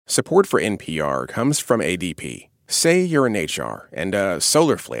Support for NPR comes from ADP. Say you're in HR and a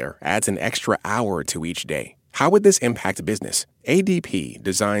solar flare adds an extra hour to each day. How would this impact business? ADP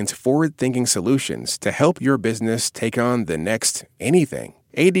designs forward-thinking solutions to help your business take on the next anything.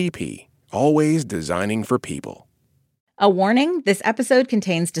 ADP, always designing for people. A warning, this episode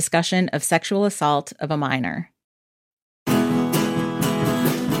contains discussion of sexual assault of a minor.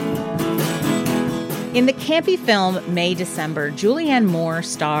 In the campy film May December, Julianne Moore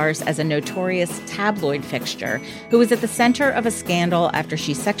stars as a notorious tabloid fixture who was at the center of a scandal after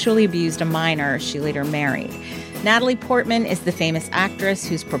she sexually abused a minor she later married. Natalie Portman is the famous actress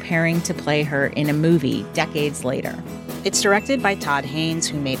who's preparing to play her in a movie decades later. It's directed by Todd Haynes,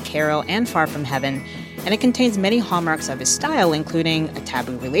 who made Carol and Far From Heaven, and it contains many hallmarks of his style, including a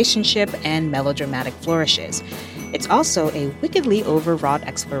taboo relationship and melodramatic flourishes. It's also a wickedly overwrought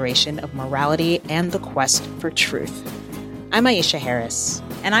exploration of morality and the quest for truth. I'm Aisha Harris.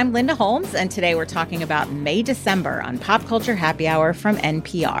 And I'm Linda Holmes, and today we're talking about May December on Pop Culture Happy Hour from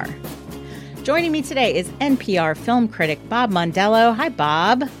NPR. Joining me today is NPR film critic Bob Mondello. Hi,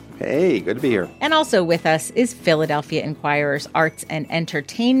 Bob. Hey, good to be here. And also with us is Philadelphia Inquirer's arts and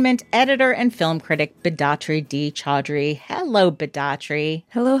entertainment editor and film critic Bidatri D. Chaudhry. Hello, Bidatri.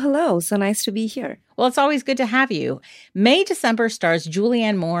 Hello. So nice to be here. Well, it's always good to have you. May December stars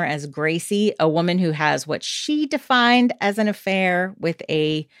Julianne Moore as Gracie, a woman who has what she defined as an affair with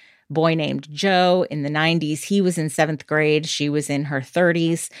a boy named Joe in the 90s. He was in 7th grade. She was in her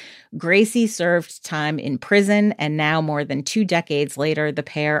 30s. Gracie served time in prison, and now more than 2 decades later, the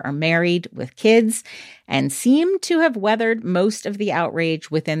pair are married with kids and seem to have weathered most of the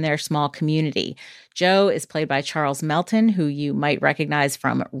outrage within their small community. Joe is played by Charles Melton, who you might recognize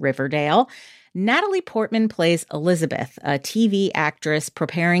from Riverdale. Natalie Portman plays Elizabeth, a TV actress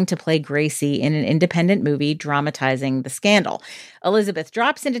preparing to play Gracie in an independent movie dramatizing the scandal. Elizabeth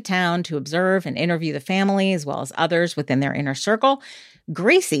drops into town to observe and interview the family as well as others within their inner circle.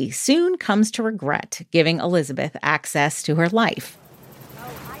 Gracie soon comes to regret giving Elizabeth access to her life.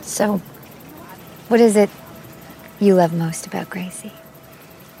 So, what is it you love most about Gracie?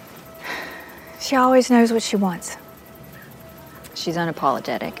 She always knows what she wants. She's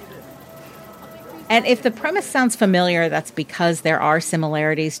unapologetic. And if the premise sounds familiar, that's because there are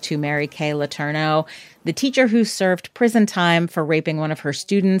similarities to Mary Kay Letourneau, the teacher who served prison time for raping one of her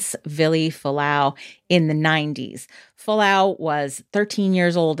students, Vili Fualaau, in the 90s. Fualaau was 13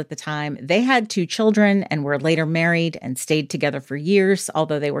 years old at the time. They had 2 children and were later married and stayed together for years,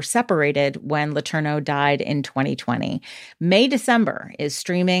 although they were separated when Letourneau died in 2020. May December is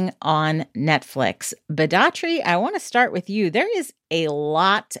streaming on Netflix. Bidatri, I want to start with you. There is a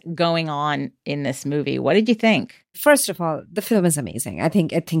lot going on in this movie. What did you think? First of all, the film is amazing. I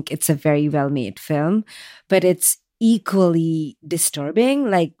think it's a very well-made film, but it's equally disturbing.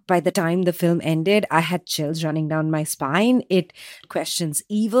 Like, by the time the film ended, I had chills running down my spine. It questions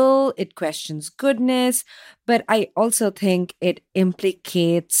evil, it questions goodness, but I also think it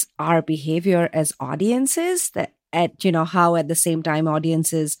implicates our behavior as audiences, that how at the same time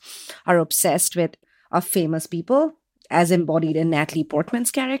audiences are obsessed with famous people, as embodied in Natalie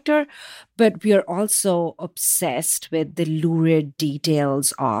Portman's character, but we are also obsessed with the lurid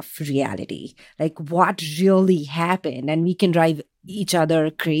details of reality, like what really happened, and we can drive each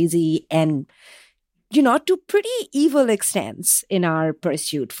other crazy and, to pretty evil extents in our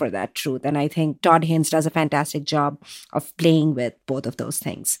pursuit for that truth. And I think Todd Haynes does a fantastic job of playing with both of those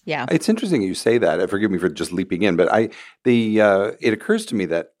things. Yeah. It's interesting you say that. Forgive me for just leaping in, but it occurs to me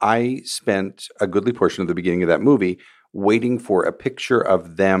that I spent a goodly portion of the beginning of that movie waiting for a picture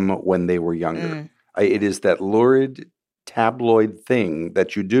of them when they were younger. It is that lurid tabloid thing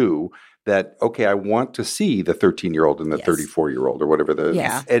that you do that, okay, I want to see the 13-year-old and the 34-year-old or whatever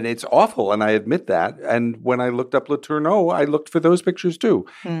and it's awful, and I admit that. And when I looked up Letourneau, I looked for those pictures too.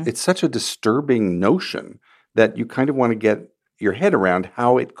 It's such a disturbing notion that you kind of want to get your head around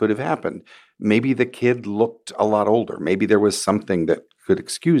how it could have happened. Maybe the kid looked a lot older. Maybe there was something that could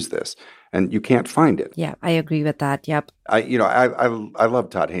excuse this, and you can't find it. Yeah, I agree with that. Yep. I love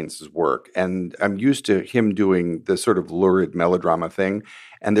Todd Haynes' work, and I'm used to him doing the sort of lurid melodrama thing.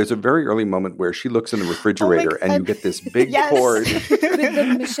 And there's a very early moment where she looks in the refrigerator and you get this big cord. With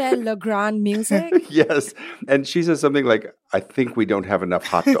the Michel Legrand music. Yes. And she says something like, I think we don't have enough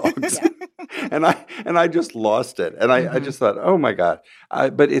hot dogs. and I just lost it. And I just thought, oh my God.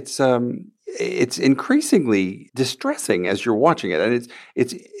 But it's increasingly distressing as you're watching it. And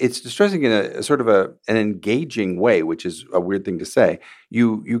it's distressing in a sort of an engaging way, which is a weird thing to say.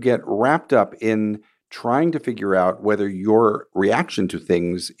 You get wrapped up in trying to figure out whether your reaction to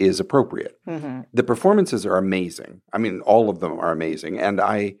things is appropriate. Mm-hmm. The performances are amazing. I mean, all of them are amazing. And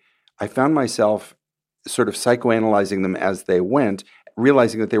I found myself sort of psychoanalyzing them as they went,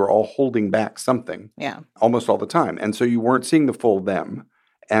 realizing that they were all holding back something almost all the time. And so you weren't seeing the full them.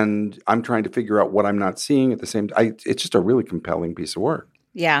 And I'm trying to figure out what I'm not seeing at the same time. It's just a really compelling piece of work.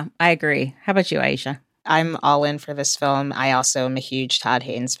 Yeah, I agree. How about you, Aisha? I'm all in for this film. I also am a huge Todd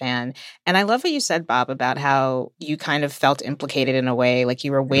Haynes fan. And I love what you said, Bob, about how you kind of felt implicated in a way, like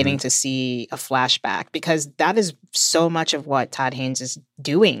you were waiting to see a flashback, because that is so much of what Todd Haynes is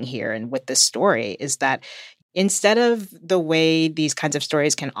doing here and with this story, is that instead of the way these kinds of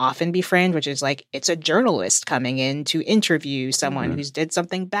stories can often be framed, which is like it's a journalist coming in to interview someone who's did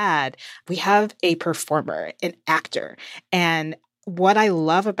something bad, we have a performer, an actor. And what I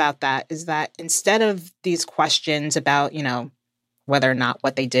love about that is that instead of these questions about, you know, whether or not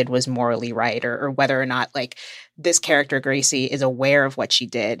what they did was morally right, or whether or not like this character Gracie is aware of what she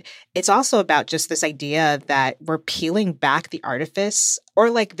did, it's also about just this idea that we're peeling back the artifice, or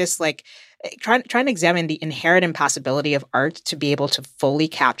like this like trying to examine the inherent impossibility of art to be able to fully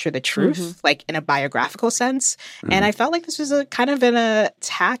capture the truth, like in a biographical sense. And I felt like this was a kind of an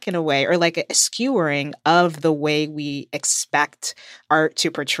attack in a way, or like a skewering of the way we expect art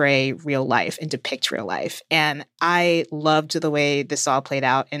to portray real life and depict real life. And I loved the way this all played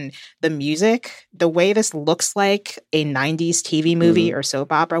out, and the music, the way this looks like a 90s TV movie or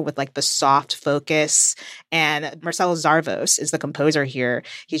soap opera with like the soft focus. And Marcelo Zarvos is the composer here.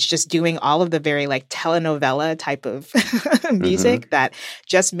 He's just doing all of the very like telenovela type of music that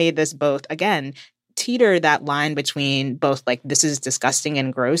just made this both, again, teeter that line between both like this is disgusting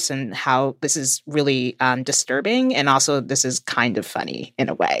and gross and how this is really disturbing, and also this is kind of funny in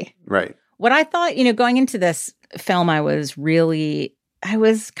a way. Right. What I thought, you know, going into this film, I was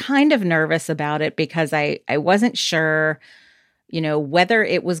kind of nervous about it because I wasn't sure, you know, whether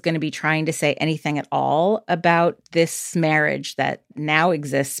it was going to be trying to say anything at all about this marriage that now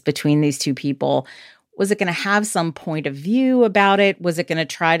exists between these two people. Was it going to have some point of view about it? Was it going to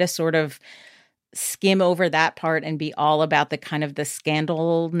try to sort of skim over that part and be all about the kind of the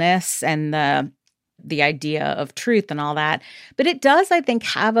scandalness and the idea of truth and all that? But it does, I think,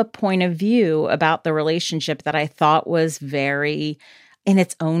 have a point of view about the relationship that I thought was very, in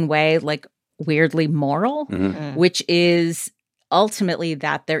its own way, like weirdly moral, which is ultimately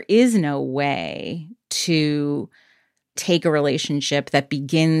that there is no way to take a relationship that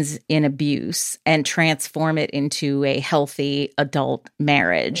begins in abuse and transform it into a healthy adult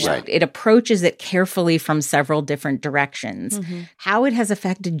marriage. Right. It approaches it carefully from several different directions. How it has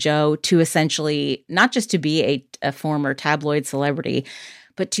affected Joe to essentially not just to be a former tabloid celebrity,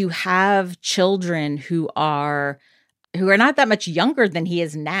 but to have children who are not that much younger than he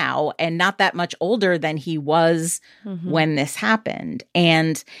is now and not that much older than he was when this happened.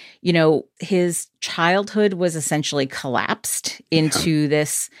 And, you know, his childhood was essentially collapsed into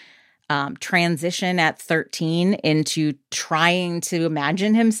this transition at 13 into trying to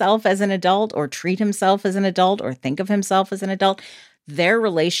imagine himself as an adult or treat himself as an adult or think of himself as an adult. Their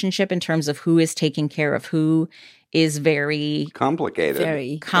relationship in terms of who is taking care of who is very complicated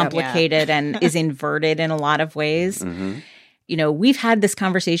and is inverted in a lot of ways. You know, we've had this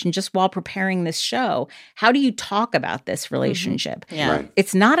conversation just while preparing this show. How do you talk about this relationship? Right.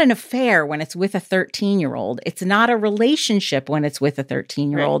 It's not an affair when it's with a 13-year-old. It's not a relationship when it's with a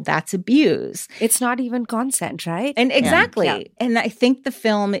 13-year-old. That's abuse. It's not even consent, right? And exactly. And I think the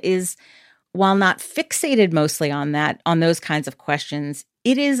film is, while not fixated mostly on those kinds of questions,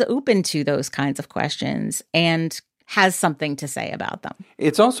 it is open to those kinds of questions and has something to say about them.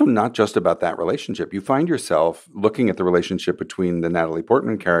 It's also not just about that relationship. You find yourself looking at the relationship between the Natalie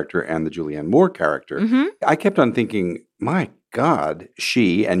Portman character and the Julianne Moore character. I kept on thinking, my God,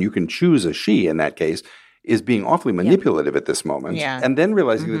 she, and you can choose a she in that case, is being awfully manipulative at this moment. And then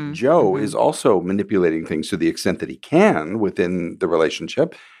realizing that Joe is also manipulating things to the extent that he can within the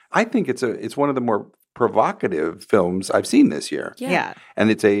relationship. I think it's one of the more provocative films I've seen this year.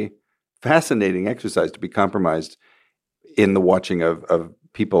 And it's a fascinating exercise to be compromised in the watching of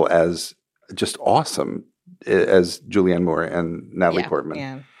people as just awesome as Julianne Moore and Natalie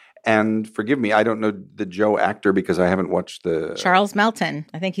Portman. And forgive me, I don't know the Joe actor because I haven't watched the Charles Melton.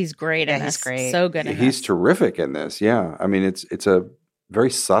 I think he's great in this. He's great. So good in He's this. terrific in this. Yeah. I mean, it's a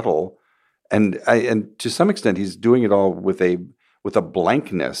very subtle and to some extent he's doing it all with a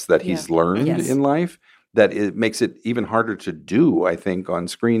blankness that he's learned in life that it makes it even harder to do, I think, on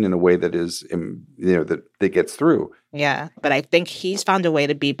screen in a way that is, that gets through. Yeah, but I think he's found a way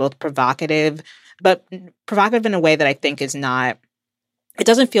to be both provocative, but provocative in a way that I think is not it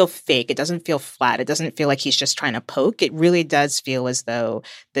doesn't feel fake. It doesn't feel flat. It doesn't feel like he's just trying to poke. It really does feel as though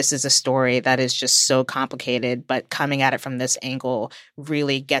this is a story that is just so complicated, but coming at it from this angle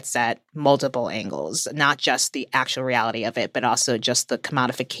really gets at multiple angles, not just the actual reality of it, but also just the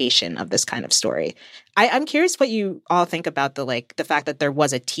commodification of this kind of story. I'm curious what you all think about the fact that there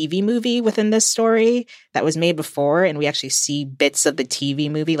was a TV movie within this story that was made before, and we actually see bits of the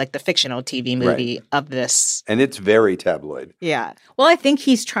TV movie, like the fictional TV movie of this. And it's very tabloid. Yeah. Well, I think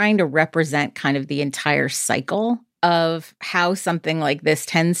he's trying to represent kind of the entire cycle of how something like this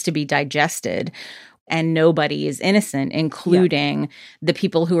tends to be digested, and nobody is innocent, including the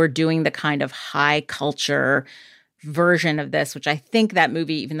people who are doing the kind of high culture version of this, which I think that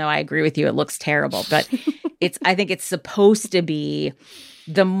movie, even though I agree with you, it looks terrible, but I think it's supposed to be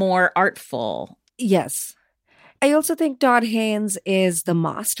the more artful. Yes. I also think Todd Haynes is the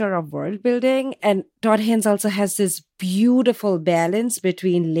master of world building. And Todd Haynes also has this beautiful balance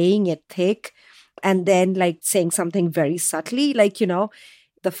between laying it thick and then like saying something very subtly. Like,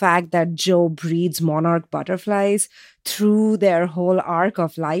 the fact that Joe breeds monarch butterflies through their whole arc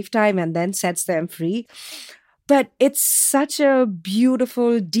of lifetime and then sets them free. But it's such a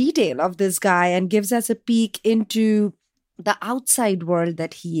beautiful detail of this guy and gives us a peek into the outside world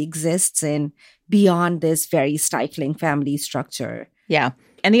that he exists in beyond this very stifling family structure. Yeah.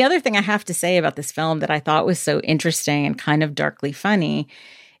 And the other thing I have to say about this film that I thought was so interesting and kind of darkly funny,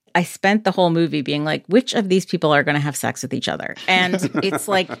 I spent the whole movie being like, which of these people are going to have sex with each other? And it's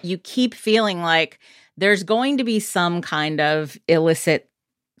like you keep feeling like there's going to be some kind of illicit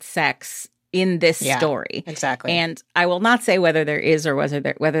sex in this story. Exactly. And I will not say whether there is or whether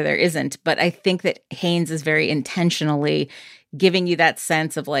there isn't, but I think that Haynes is very intentionally giving you that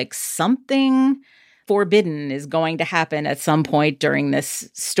sense of like something forbidden is going to happen at some point during this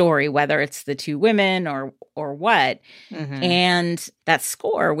story, whether it's the two women or what. Mm-hmm. And that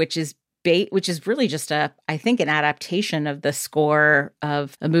score, which is really just I think an adaptation of the score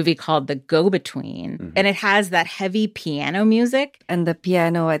of a movie called The Go-Between. Mm-hmm. And it has that heavy piano music. And the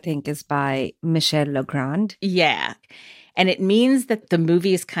piano, I think, is by Michel Legrand. Yeah. And it means that the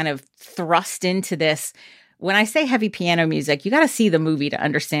movie is kind of thrust into this. When I say heavy piano music, you got to see the movie to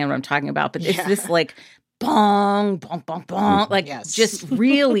understand what I'm talking about. But it's this like bong, bong, bong, bong, like just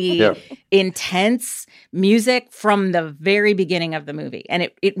really intense music from the very beginning of the movie. And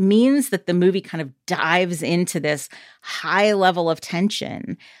it means that the movie kind of dives into this high level of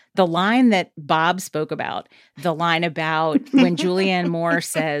tension. The line that Bob spoke about, the line about when Julianne Moore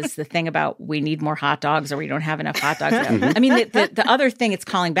says the thing about we need more hot dogs or we don't have enough hot dogs. I mean, the other thing it's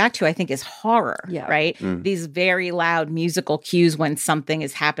calling back to, I think, is horror, right? Mm. These very loud musical cues when something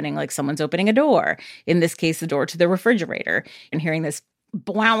is happening, like someone's opening a door. In this case, the door to the refrigerator, and hearing this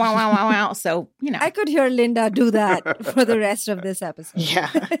wow, wow, wow, wow, wow. So, I could hear Linda do that for the rest of this episode. Yeah.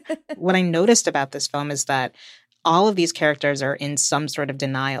 What I noticed about this film is that all of these characters are in some sort of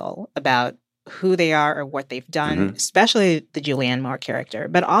denial about who they are or what they've done, especially the Julianne Moore character,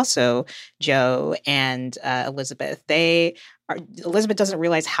 but also Joe and Elizabeth. Elizabeth doesn't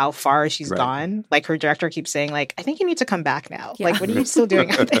realize how far she's gone. Like her director keeps saying, like, I think you need to come back now. Yeah. Like, what are you still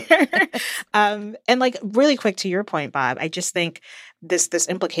doing out there? And like really quick to your point, Bob, I just think this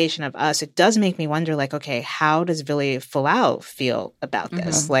implication of us, it does make me wonder, like, okay, how does Vili Fualaau feel about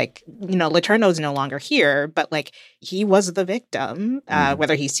this? Mm-hmm. Like, Letourneau's no longer here, but like he was the victim,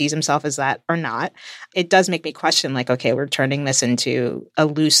 whether he sees himself as that or not. It does make me question, like, okay, we're turning this into a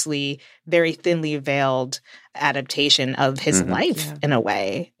loosely, very thinly veiled adaptation of his life in a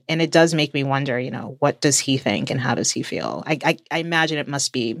way. And it does make me wonder, what does he think and how does he feel? I imagine it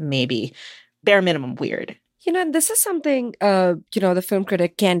must be maybe bare minimum weird. This is something, the film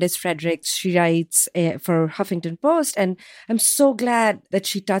critic Candice Fredericks, she writes for Huffington Post, and I'm so glad that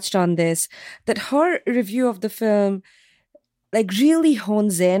she touched on this, that her review of the film like really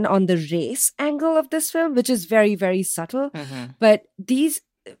hones in on the race angle of this film, which is very, very subtle. Mm-hmm. But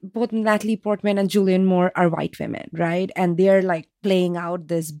both Natalie Portman and Julianne Moore are white women, right? And they're like playing out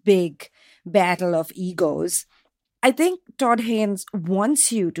this big battle of egos. I think Todd Haynes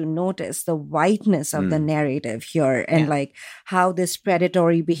wants you to notice the whiteness of the narrative here and like how this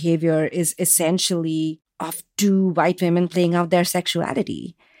predatory behavior is essentially of two white women playing out their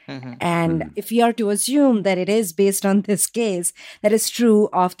sexuality. Mm-hmm. And if we are to assume that it is based on this case, that is true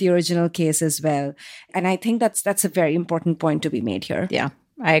of the original case as well. And I think that's a very important point to be made here. Yeah,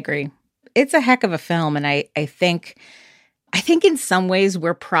 I agree. It's a heck of a film. And I think in some ways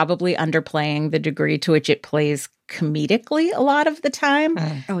we're probably underplaying the degree to which it plays comedically a lot of the time.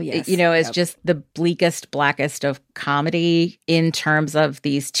 Oh, yes. As just the bleakest, blackest of comedy in terms of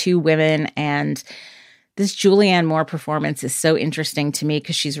these two women and This Julianne Moore performance is so interesting to me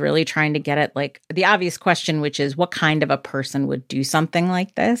because she's really trying to get at like the obvious question, which is what kind of a person would do something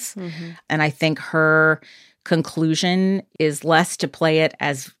like this? And I think her conclusion is less to play it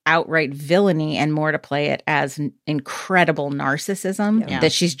as outright villainy and more to play it as incredible narcissism,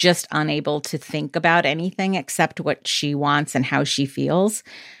 that she's just unable to think about anything except what she wants and how she feels.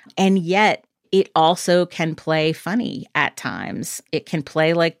 And yet it also can play funny at times. It can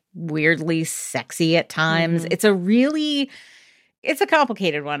play like weirdly sexy at times. It's a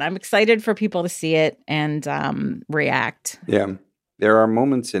complicated one. I'm excited for people to see it and react. Yeah. There are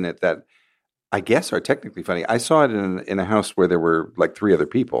moments in it that I guess are technically funny. I saw it in a house where there were like 3 other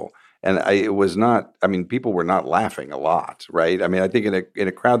people. And it was not, I mean, people were not laughing a lot, right? I mean, I think in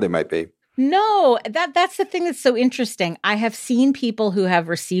a crowd they might be. No, that's the thing that's so interesting. I have seen people who have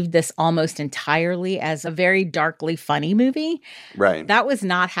received this almost entirely as a very darkly funny movie. Right. That was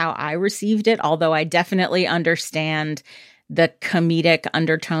not how I received it, although I definitely understand the comedic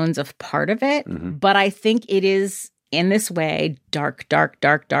undertones of part of it. But I think it is, in this way, darkly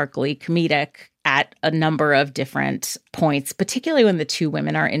comedic at a number of different points, particularly when the 2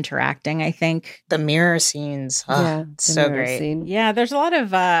 women are interacting, I think. The mirror scenes. So great. Scene. Yeah, there's a lot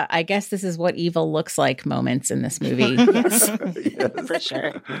of, I guess this is what evil looks like moments in this movie. Yes. For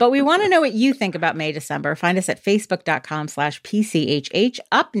sure. But we want to know what you think about May December. Find us at facebook.com/PCHH.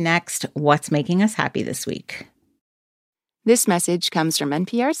 Up next, what's making us happy this week? This message comes from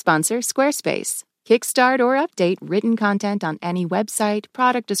NPR sponsor Squarespace. Kickstart or update written content on any website,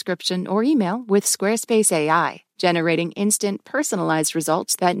 product description, or email with Squarespace AI, generating instant, personalized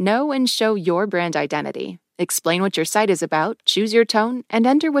results that know and show your brand identity. Explain what your site is about, choose your tone, and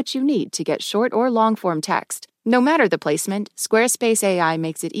enter what you need to get short or long-form text. No matter the placement, Squarespace AI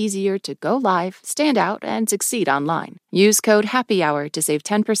makes it easier to go live, stand out, and succeed online. Use code HAPPYHOUR to save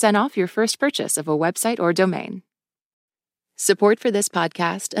 10% off your first purchase of a website or domain. Support for this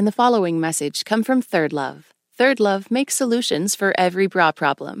podcast and the following message come from Third Love. Third Love makes solutions for every bra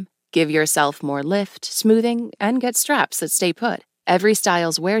problem. Give yourself more lift, smoothing, and get straps that stay put. Every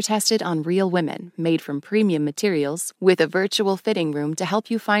style's wear-tested on real women, made from premium materials, with a virtual fitting room to help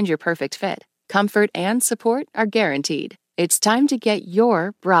you find your perfect fit. Comfort and support are guaranteed. It's time to get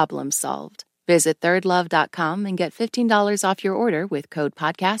your problem solved. Visit thirdlove.com and get $15 off your order with code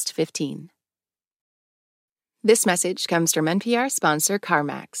podcast15. This message comes from NPR sponsor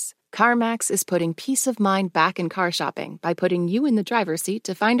CarMax. CarMax is putting peace of mind back in car shopping by putting you in the driver's seat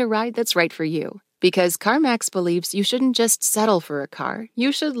to find a ride that's right for you. Because CarMax believes you shouldn't just settle for a car,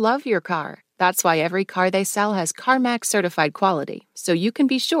 you should love your car. That's why every car they sell has CarMax certified quality, so you can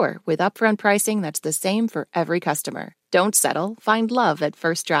be sure with upfront pricing that's the same for every customer. Don't settle, find love at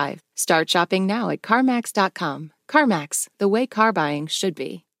first drive. Start shopping now at CarMax.com. CarMax, the way car buying should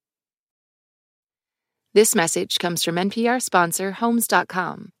be. This message comes from NPR sponsor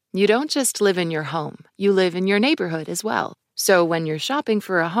Homes.com. You don't just live in your home, you live in your neighborhood as well. So when you're shopping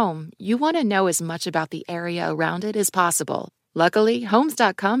for a home, you want to know as much about the area around it as possible. Luckily,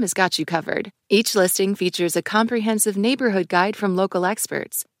 Homes.com has got you covered. Each listing features a comprehensive neighborhood guide from local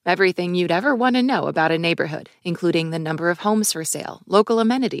experts. Everything you'd ever want to know about a neighborhood, including the number of homes for sale, local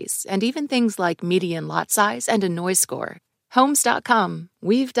amenities, and even things like median lot size and a noise score. Homes.com.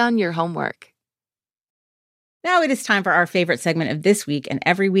 We've done your homework. Now it is time for our favorite segment of this week and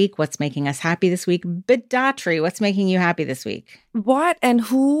every week. What's making us happy this week? Bidatri, what's making you happy this week? What and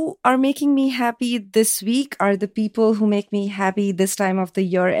who are making me happy this week are the people who make me happy this time of the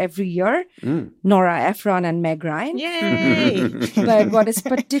year every year. Nora Ephron and Meg Ryan. Yay! But what is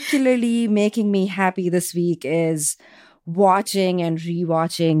particularly making me happy this week is watching and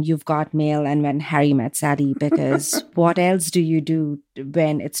rewatching You've Got Mail and When Harry Met Sally, because what else do you do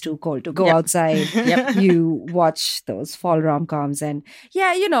when it's too cold to go outside? You watch those fall rom-coms, and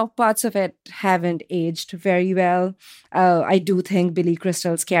parts of it haven't aged very well. I do think Billy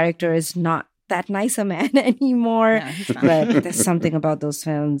Crystal's character is not that nice a man anymore, but there's something about those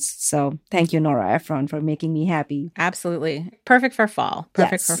films. So thank you, Nora Ephron, for making me happy. Absolutely. Perfect for fall.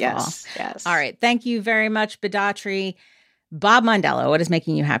 Perfect for fall. Yes. All right. Thank you very much, Bidatri. Bob Mondello, what is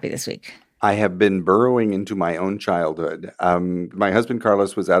making you happy this week? I have been burrowing into my own childhood. My husband,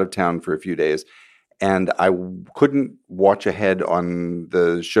 Carlos, was out of town for a few days, and I couldn't watch ahead on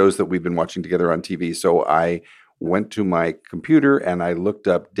the shows that we've been watching together on TV. So I went to my computer and I looked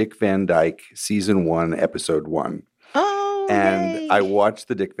up Dick Van Dyke Season 1, Episode 1. Oh, and yay. I watched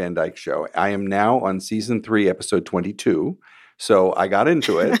the Dick Van Dyke Show. I am now on Season 3, Episode 22. So I got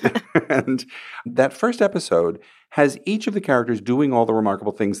into it. And that first episode has each of the characters doing all the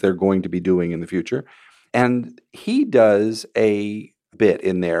remarkable things they're going to be doing in the future. And he does a bit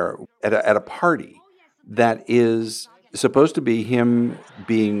in there at a party that is supposed to be him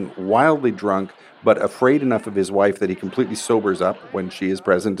being wildly drunk, but afraid enough of his wife that he completely sobers up when she is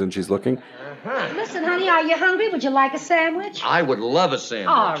present and she's looking. Listen, honey, are you hungry? Would you like a sandwich? I would love a sandwich.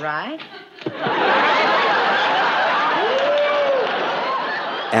 All right.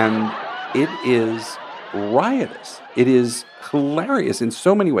 And it is riotous. It is hilarious in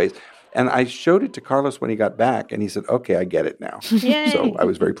so many ways. And I showed it to Carlos when he got back, and he said, okay, I get it now. Yay. So I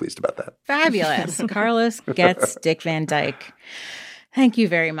was very pleased about that. Fabulous. Carlos gets Dick Van Dyke. Thank you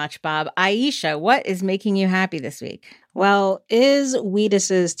very much, Bob. Aisha, what is making you happy this week? Well, is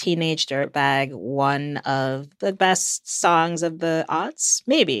Wheatus's Teenage Dirtbag one of the best songs of the aughts?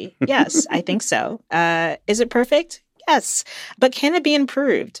 Maybe. Yes, I think so. Is it perfect? Yes. But can it be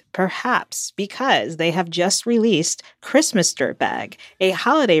improved? Perhaps, because they have just released Christmas Dirtbag, a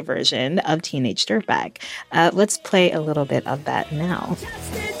holiday version of Teenage Dirtbag. Let's play a little bit of that now.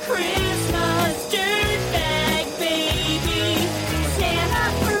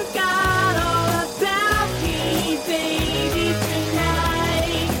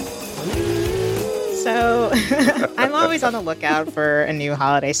 So I'm always on the lookout for a new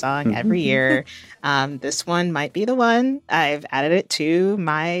holiday song every year. This one might be the one. I've added it to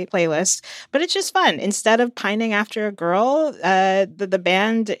my playlist, but it's just fun. Instead of pining after a girl, the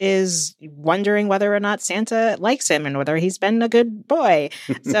band is wondering whether or not Santa likes him and whether he's been a good boy.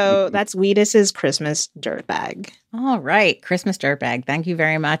 So that's Wheatus's Christmas Dirtbag. All right. Christmas Dirtbag. Thank you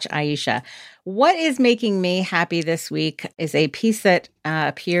very much, Aisha. What is making me happy this week is a piece that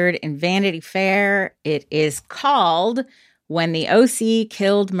appeared in Vanity Fair. It is called When the OC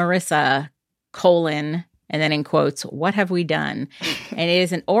Killed Marissa, and then in quotes, what have we done? And it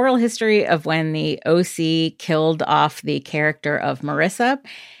is an oral history of when the OC killed off the character of Marissa.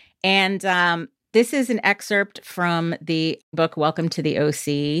 And this is an excerpt from the book Welcome to the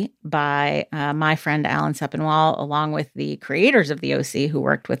OC by my friend Alan Sepinwall, along with the creators of the OC who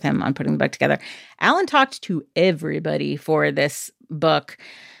worked with him on putting the book together. Alan talked to everybody for this book,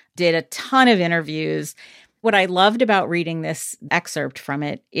 did a ton of interviews. What I loved about reading this excerpt from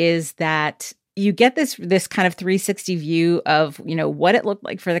it is that you get this kind of 360 view of, what it looked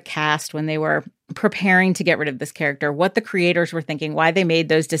like for the cast when they were preparing to get rid of this character, what the creators were thinking, why they made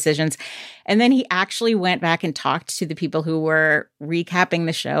those decisions. And then he actually went back and talked to the people who were recapping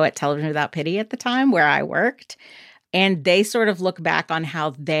the show at Television Without Pity at the time where I worked. And they sort of look back on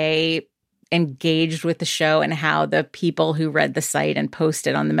how they engaged with the show and how the people who read the site and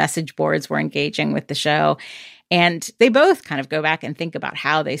posted on the message boards were engaging with the show. And they both kind of go back and think about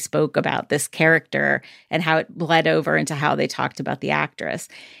how they spoke about this character and how it bled over into how they talked about the actress.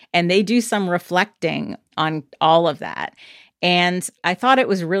 And they do some reflecting on all of that. And I thought it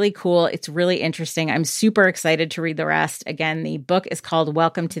was really cool. It's really interesting. I'm super excited to read the rest. Again, the book is called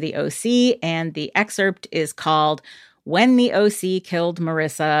Welcome to the OC, and the excerpt is called When the OC Killed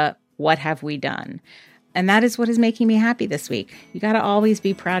Marissa, What Have We Done? And that is what is making me happy this week. You got to always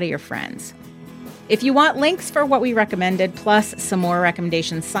be proud of your friends. If you want links for what we recommended, plus some more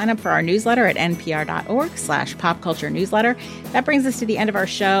recommendations, sign up for our newsletter at npr.org/popculturenewsletter. That brings us to the end of our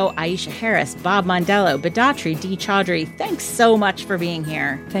show. Aisha Harris, Bob Mondello, Bidatri D. Chaudhry, thanks so much for being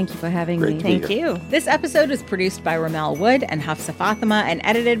here. Thank you for having Great me. Thank you. This episode was produced by Ramel Wood and Hafsa Fatima and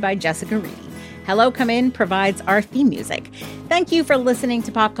edited by Jessica Reedy. Hello Come In provides our theme music. Thank you for listening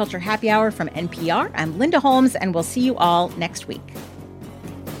to Pop Culture Happy Hour from NPR. I'm Linda Holmes, and we'll see you all next week.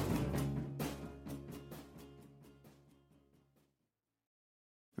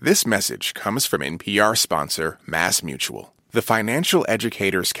 This message comes from NPR sponsor MassMutual. The Financial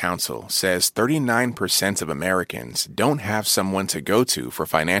Educators Council says 39% of Americans don't have someone to go to for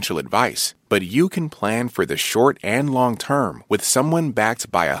financial advice, but you can plan for the short and long term with someone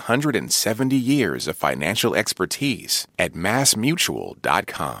backed by 170 years of financial expertise at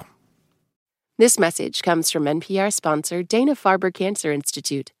MassMutual.com. This message comes from NPR sponsor Dana-Farber Cancer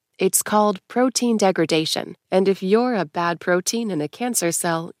Institute. It's called protein degradation, and if you're a bad protein in a cancer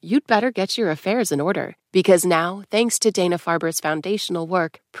cell, you'd better get your affairs in order. Because now, thanks to Dana-Farber's foundational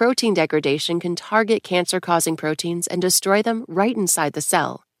work, protein degradation can target cancer-causing proteins and destroy them right inside the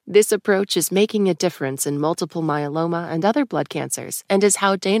cell. This approach is making a difference in multiple myeloma and other blood cancers, and is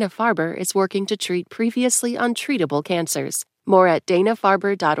how Dana-Farber is working to treat previously untreatable cancers. More at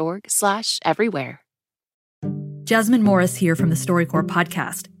danafarber.org/everywhere. Jasmine Morris here from the StoryCorps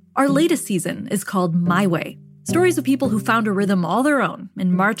podcast. Our latest season is called My Way. Stories of people who found a rhythm all their own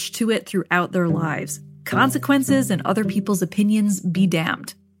and marched to it throughout their lives. Consequences and other people's opinions be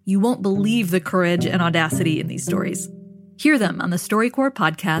damned. You won't believe the courage and audacity in these stories. Hear them on the StoryCorps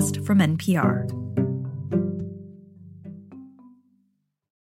podcast from NPR.